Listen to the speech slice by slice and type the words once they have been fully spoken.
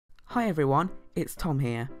Hi everyone, it's Tom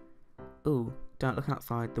here. Ooh, don't look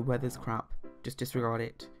outside, the weather's crap. Just disregard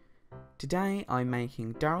it. Today I'm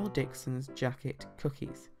making DARYL DIXON'S jacket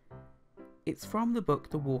cookies. It's from the book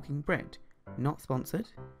The Walking Bread, not sponsored.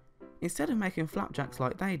 Instead of making flapjacks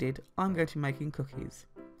like they did, I'm going to be making cookies.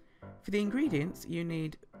 For the ingredients you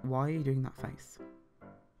need, why are you doing that face?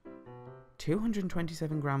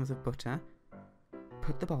 227 grams of butter.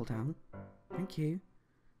 Put the bowl down. Thank you.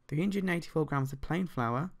 384 grams of plain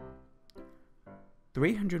flour.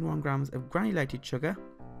 301 grams of granulated sugar,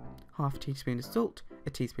 half a teaspoon of salt, a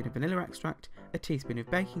teaspoon of vanilla extract, a teaspoon of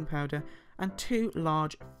baking powder, and 2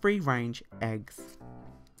 large free-range eggs.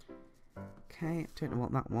 Okay, don't know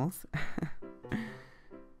what that was.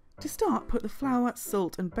 To start, put the flour,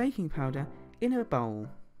 salt and baking powder in a bowl.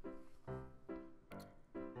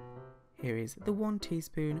 Here is the 1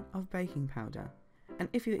 teaspoon of baking powder. And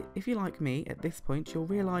if you're like me at this point, you'll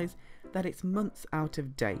realise that it's months out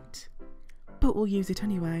of date. But we'll use it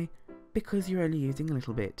anyway, because you're only using a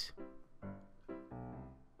little bit.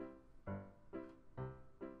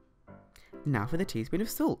 Now for the teaspoon of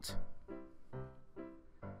salt.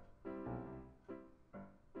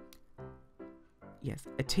 Yes,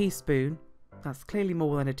 a teaspoon. That's clearly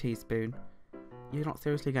more than a teaspoon. You're not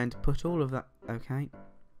seriously going to put all of that, okay?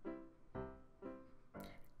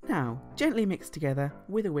 Now, gently mix together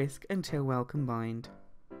with a whisk until well combined.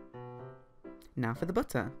 Now for the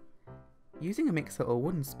butter. Using a mixer or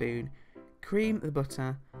wooden spoon, cream the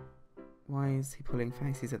butter. Why is he pulling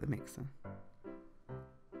faces at the mixer?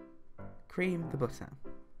 Cream the butter.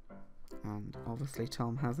 And obviously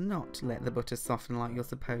Tom has not let the butter soften like you're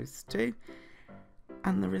supposed to.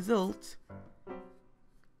 And the result,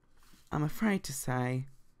 I'm afraid to say,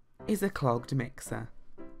 is a clogged mixer.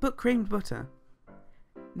 But creamed butter.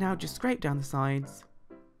 Now just scrape down the sides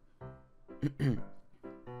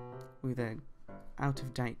with a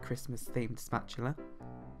out-of-date Christmas-themed spatula.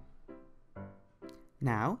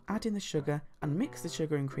 Now add in the sugar and mix the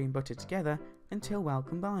sugar and cream butter together until well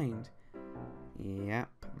combined. Yep,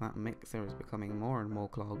 that mixer is becoming more and more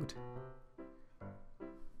clogged.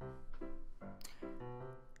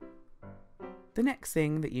 The next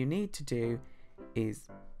thing that you need to do is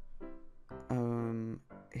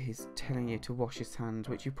he's telling you to wash his hands,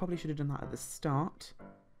 which you probably should have done that at the start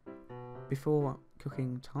before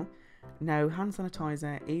cooking, Tom. No, hand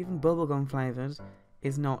sanitizer, even bubblegum flavoured,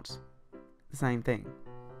 is not the same thing.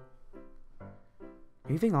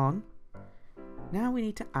 Moving on. Now we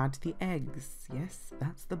need to add the eggs. Yes,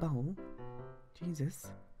 that's the bowl.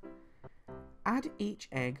 Jesus. Add each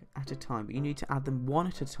egg at a time, but you need to add them one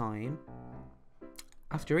at a time.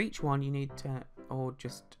 After each one you need to, or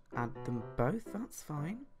just add them both, that's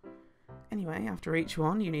fine. Anyway, after each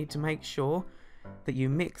one you need to make sure that you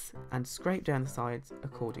mix and scrape down the sides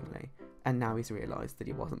accordingly. And now he's realised that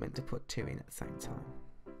he wasn't meant to put 2 in at the same time.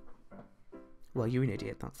 Well, you're an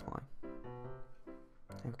idiot, that's why.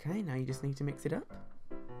 Okay, now you just need to mix it up.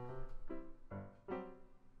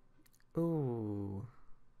 Ooh.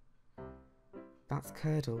 That's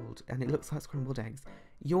curdled, and it looks like scrambled eggs.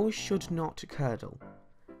 Yours should not curdle.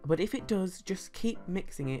 But if it does, just keep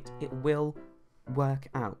mixing it, it will work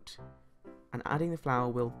out. And adding the flour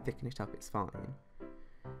will thicken it up, it's fine.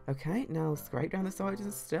 Okay, now scrape down the sides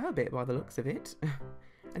and stir a bit by the looks of it.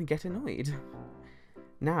 And get annoyed.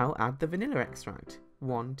 Now add the vanilla extract,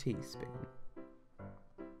 1 teaspoon.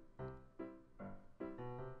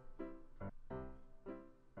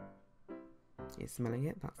 You're smelling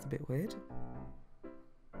it, that's a bit weird.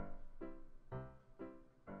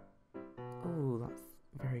 Oh, that's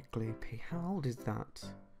very gloopy. How old is that?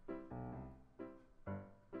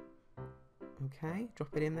 Okay,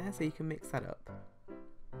 drop it in there so you can mix that up.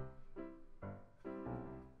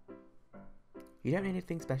 You don't need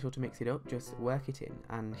anything special to mix it up, just work it in,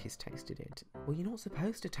 and he's tasted it. Well, you're not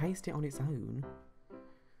supposed to taste it on its own.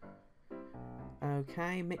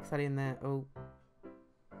 Okay, mix that in there. Oh.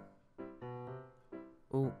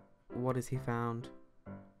 Oh, what has he found?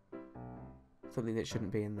 Something that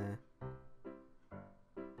shouldn't be in there.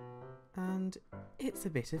 And it's a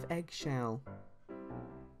bit of eggshell.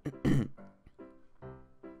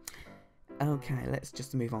 Okay, let's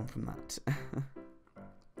just move on from that.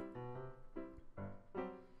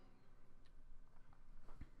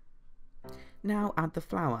 Now add the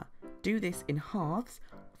flour. Do this in halves.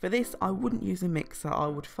 For this, I wouldn't use a mixer. I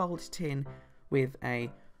would fold it in with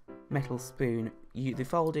a metal spoon. The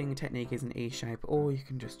folding technique is an E shape, or you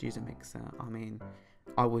can just use a mixer. I mean,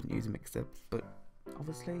 I wouldn't use a mixer, but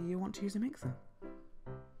obviously you want to use a mixer.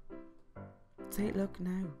 See, look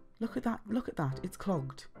now. Look at that. It's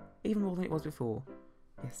clogged. Even more than it was before.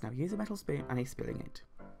 Yes, now use a metal spoon, and he's spilling it.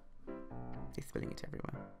 He's spilling it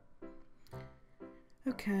everywhere.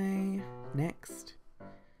 Okay, next.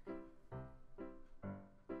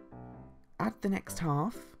 Add the next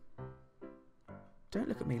half. Don't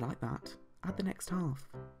look at me like that. Add the next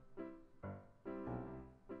half.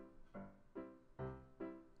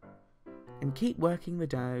 And keep working the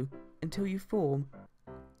dough until you form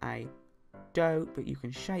a dough that you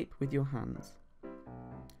can shape with your hands.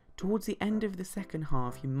 Towards the end of the second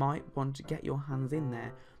half, you might want to get your hands in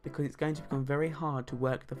there because it's going to become very hard to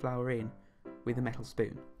work the flour in with a metal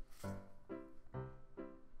spoon.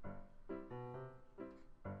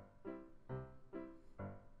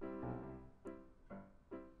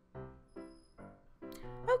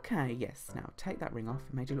 Okay, yes, now take that ring off,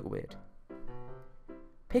 it made you look weird.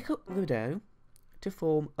 Pick up the dough to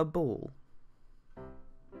form a ball.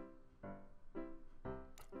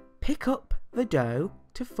 Pick up the dough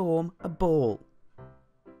to form a ball.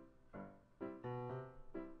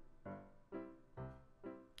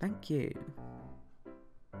 Thank you.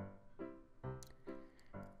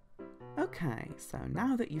 Okay, so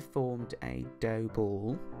now that you've formed a dough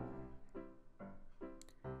ball,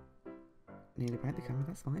 nearly broke the camera,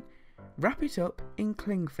 that's fine. Wrap it up in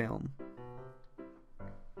cling film.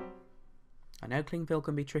 I know cling film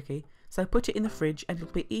can be tricky, so put it in the fridge and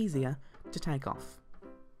it'll be easier to take off.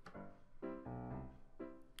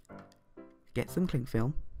 Get some cling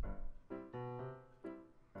film,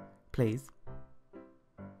 please.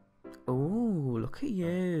 Oh, look at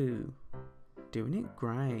you, doing it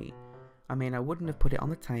great. I mean, I wouldn't have put it on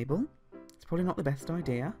the table. It's probably not the best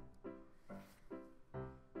idea.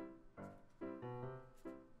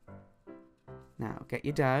 Now get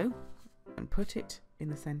your dough and put it in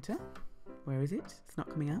the centre. Where is it? It's not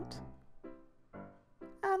coming out.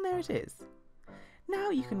 And there it is. Now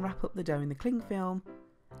you can wrap up the dough in the cling film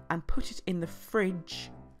and put it in the fridge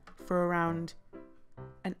for around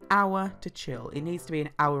an hour to chill. It needs to be an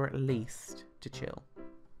hour at least to chill.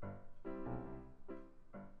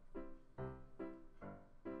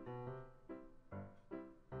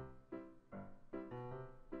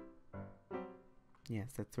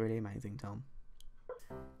 Yes, that's really amazing, Tom.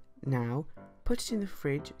 Now, put it in the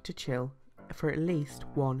fridge to chill for at least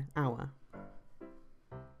 1 hour.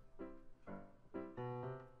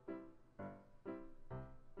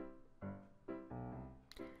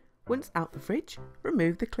 Once out the fridge,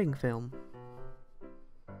 remove the cling film.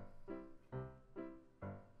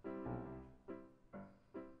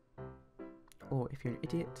 Or if you're an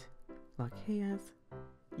idiot, like he has,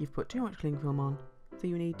 you've put too much cling film on, so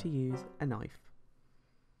you need to use a knife.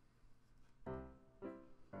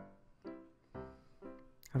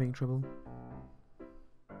 Having trouble?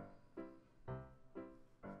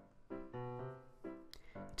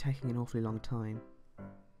 Taking an awfully long time.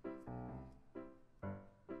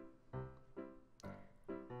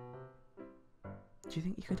 Do you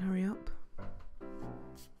think you could hurry up?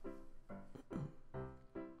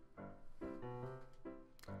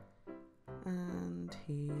 And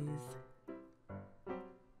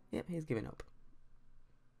he's given up.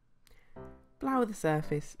 Flour the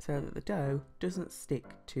surface so that the dough doesn't stick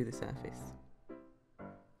to the surface.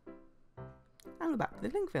 And we're back to the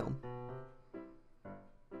cling film.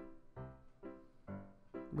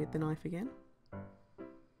 With the knife again.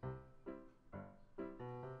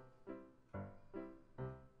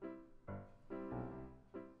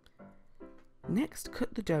 Next,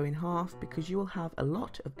 cut the dough in half because you will have a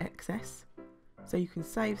lot of excess, so you can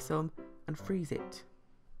save some and freeze it.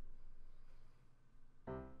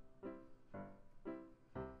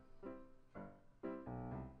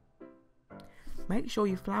 Make sure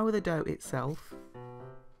you flour the dough itself.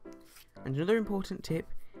 And another important tip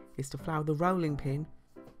is to flour the rolling pin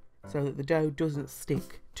so that the dough doesn't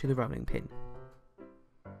stick to the rolling pin.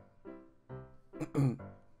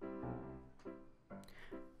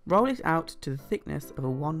 Roll it out to the thickness of a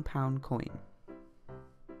 £1 coin.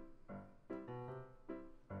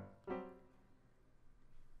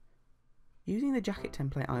 Using the jacket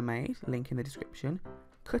template I made, link in the description,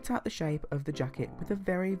 cut out the shape of the jacket with a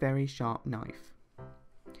very, very sharp knife.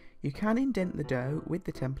 You can indent the dough with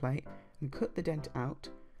the template and cut the dent out,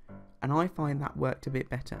 and I find that worked a bit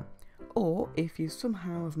better. Or if you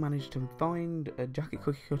somehow have managed to find a jacket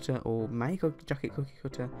cookie cutter or make a jacket cookie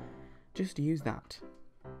cutter, just use that.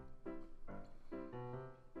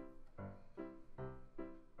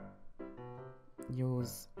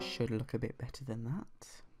 Yours should look a bit better than that.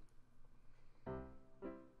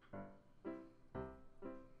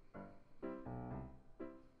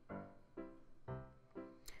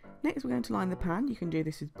 Next we're going to line the pan. You can do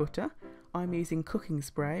this with butter. I'm using cooking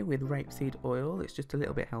spray with rapeseed oil. It's just a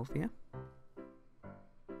little bit healthier.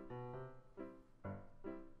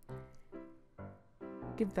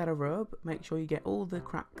 give that a rub. Make sure you get all the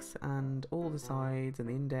cracks and all the sides and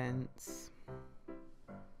the indents.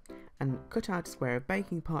 And cut out a square of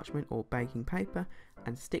baking parchment or baking paper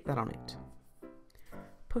and stick that on it.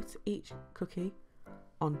 Put each cookie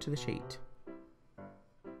onto the sheet.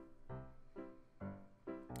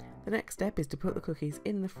 The next step is to put the cookies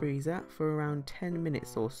in the freezer for around 10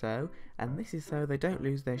 minutes or so, and this is so they don't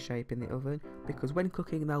lose their shape in the oven, because when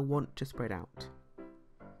cooking they'll want to spread out.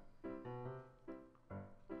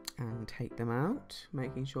 And take them out,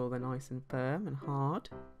 making sure they're nice and firm and hard.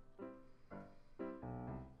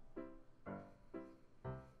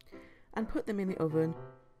 And put them in the oven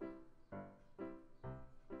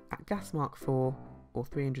at gas mark 4 or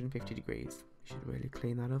 350 degrees. You should really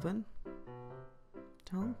clean that oven.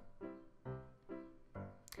 Tom?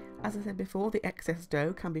 As I said before, the excess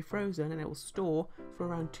dough can be frozen and it will store for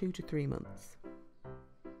around 2 to 3 months.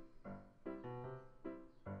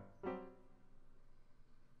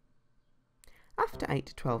 After 8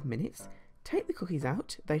 to 12 minutes, take the cookies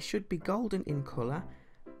out. They should be golden in colour,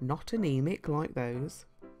 not anemic like those.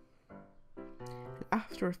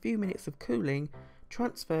 After a few minutes of cooling,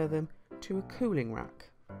 transfer them to a cooling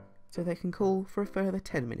rack so they can cool for a further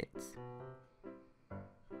 10 minutes.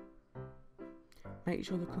 Make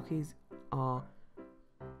sure the cookies are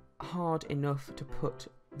hard enough to put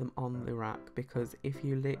them on the rack, because if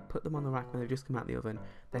you put them on the rack when they've just come out of the oven,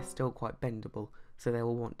 they're still quite bendable, so they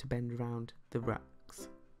will want to bend around the racks.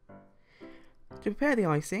 To prepare the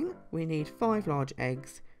icing, we need 5 large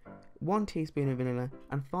eggs, 1 teaspoon of vanilla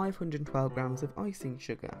and 512 grams of icing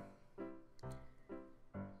sugar.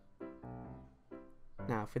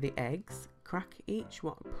 Now for the eggs, crack each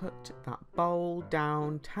one, put that bowl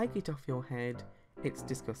down, take it off your head. It's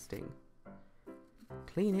disgusting.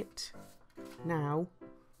 Clean it. Now,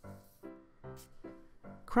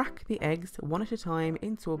 crack the eggs one at a time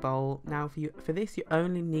into a bowl. Now for this you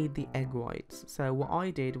only need the egg whites. So what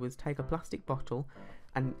I did was take a plastic bottle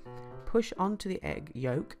and push onto the egg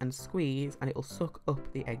yolk and squeeze, and it'll suck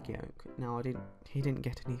up the egg yolk. Now he didn't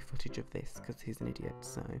get any footage of this because he's an idiot,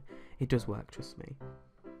 so it does work, trust me.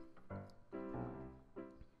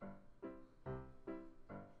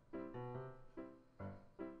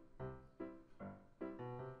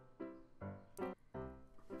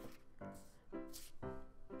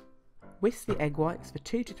 Whisk the egg whites for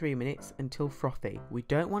 2 to 3 minutes until frothy. We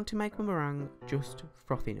don't want to make a meringue, just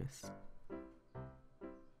frothiness.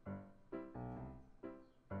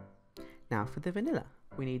 Now for the vanilla,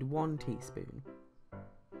 we need 1 teaspoon.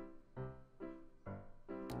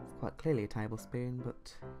 It's quite clearly a tablespoon,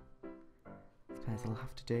 but I suppose I'll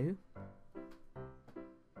have to do.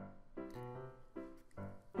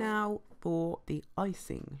 Now for the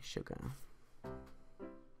icing sugar.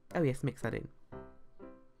 Oh yes, mix that in.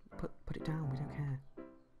 Put it down, we don't care.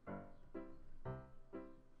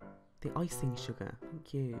 The icing sugar,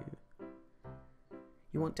 thank you.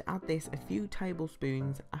 You want to add this a few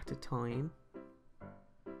tablespoons at a time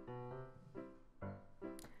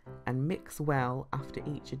and mix well after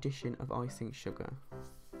each addition of icing sugar.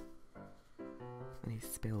 And he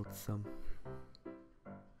spilled some.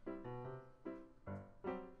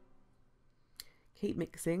 Keep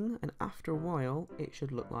mixing, and after a while it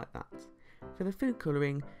should look like that. For the food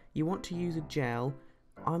colouring, you want to use a gel.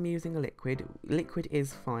 I'm using a liquid. Liquid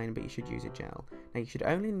is fine, but you should use a gel. Now you should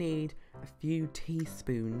only need a few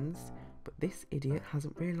teaspoons, but this idiot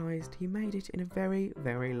hasn't realised he made it in a very,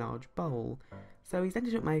 very large bowl. So he's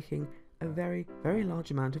ended up making a very, very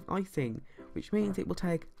large amount of icing, which means it will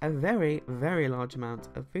take a very, very large amount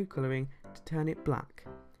of food colouring to turn it black.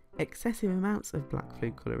 Excessive amounts of black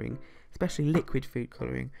food colouring, especially liquid food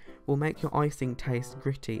colouring, will make your icing taste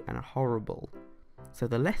gritty and horrible. So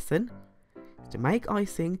the lesson is to make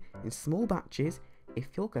icing in small batches if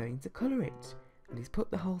you're going to colour it. And he's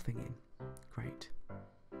put the whole thing in. Great.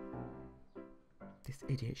 This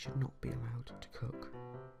idiot should not be allowed to cook.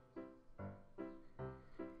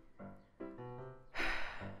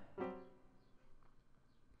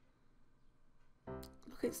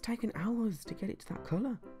 Look, it's taken hours to get it to that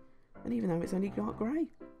colour. And even though it's only dark grey.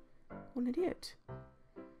 What an idiot.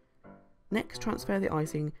 Next, transfer the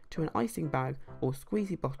icing to an icing bag or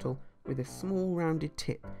squeezy bottle with a small rounded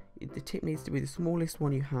tip. The tip needs to be the smallest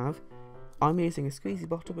one you have. I'm using a squeezy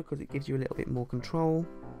bottle because it gives you a little bit more control.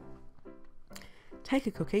 Take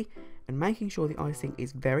a cookie and making sure the icing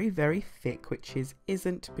is very, very thick, which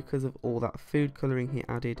isn't because of all that food colouring he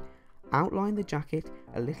added. Outline the jacket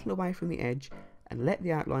a little away from the edge and let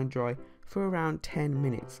the outline dry for around 10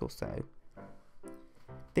 minutes or so.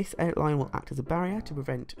 This outline will act as a barrier to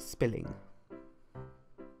prevent spilling.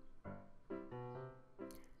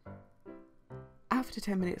 After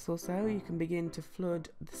 10 minutes or so, you can begin to flood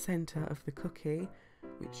the centre of the cookie,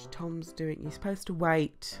 which Tom's doing. You're supposed to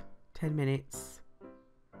wait 10 minutes.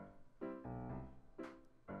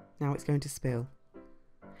 Now it's going to spill.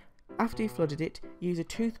 After you've flooded it, use a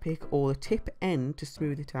toothpick or the tip end to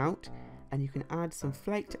smooth it out, and you can add some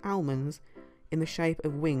flaked almonds in the shape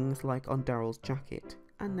of wings like on Daryl's jacket.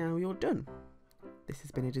 And now you're done. This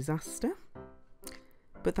has been a disaster,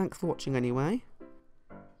 but thanks for watching anyway.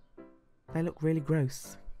 They look really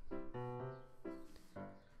gross.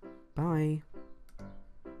 Bye.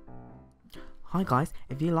 Hi guys,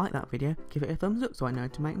 if you like that video, give it a thumbs up so I know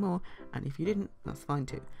to make more, and if you didn't, that's fine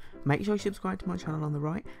too. Make sure you subscribe to my channel on the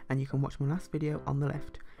right, and you can watch my last video on the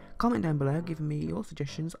left. Comment down below giving me your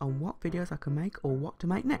suggestions on what videos I can make or what to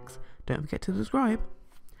make next. Don't forget to subscribe.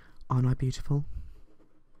 Aren't I beautiful?